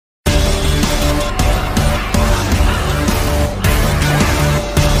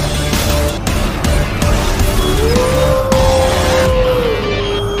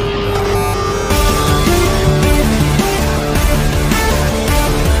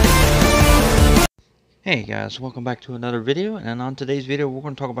Hey guys, welcome back to another video. And on today's video, we're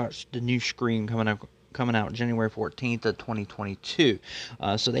going to talk about the new Scream coming out January 14th of 2022.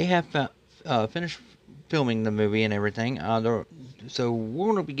 So they have finished filming the movie and everything. So we're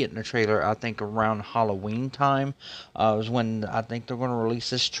going to be getting a trailer, I think, around Halloween time. Is when I think they're going to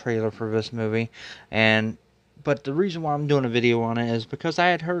release this trailer for this movie. And but the reason why I'm doing a video on it is because I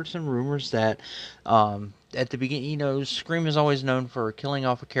had heard some rumors that at the beginning, Scream is always known for killing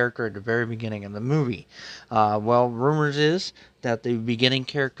off a character at the very beginning of the movie. Well, rumors is that the beginning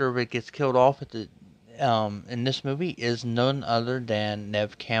character that gets killed off in this movie is none other than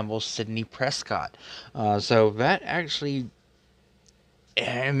Nev Campbell's Sidney Prescott. So that actually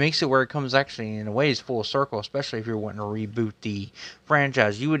it makes it where it comes actually in a way is full circle, especially if you're wanting to reboot the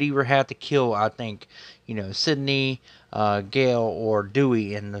franchise. You would either have to kill, I think, Sydney, Gail, or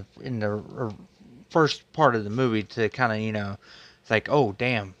Dewey in the first part of the movie to kind of it's like, oh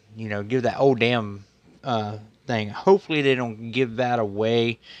damn, give that oh damn thing. Hopefully they don't give that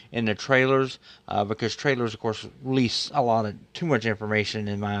away in the trailers, because trailers, of course, release a lot of too much information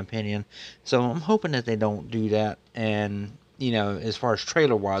in my opinion. So I'm hoping that they don't do that, and as far as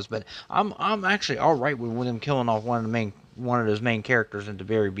trailer wise. But I'm actually all right with them killing off one of those main characters at the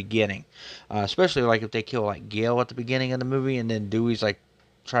very beginning, especially like if they kill like Gail at the beginning of the movie, and then Dewey's like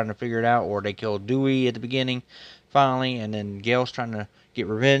trying to figure it out, or they kill Dewey at the beginning, finally, and then Gail's trying to get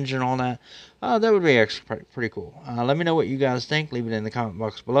revenge and all that. That would be actually pretty cool. Let me know what you guys think. Leave it in the comment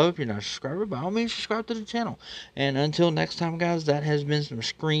box below. If you're not a subscriber, by all means, subscribe to the channel. And until next time, guys, that has been some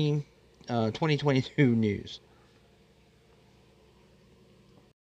Scream 2022 news.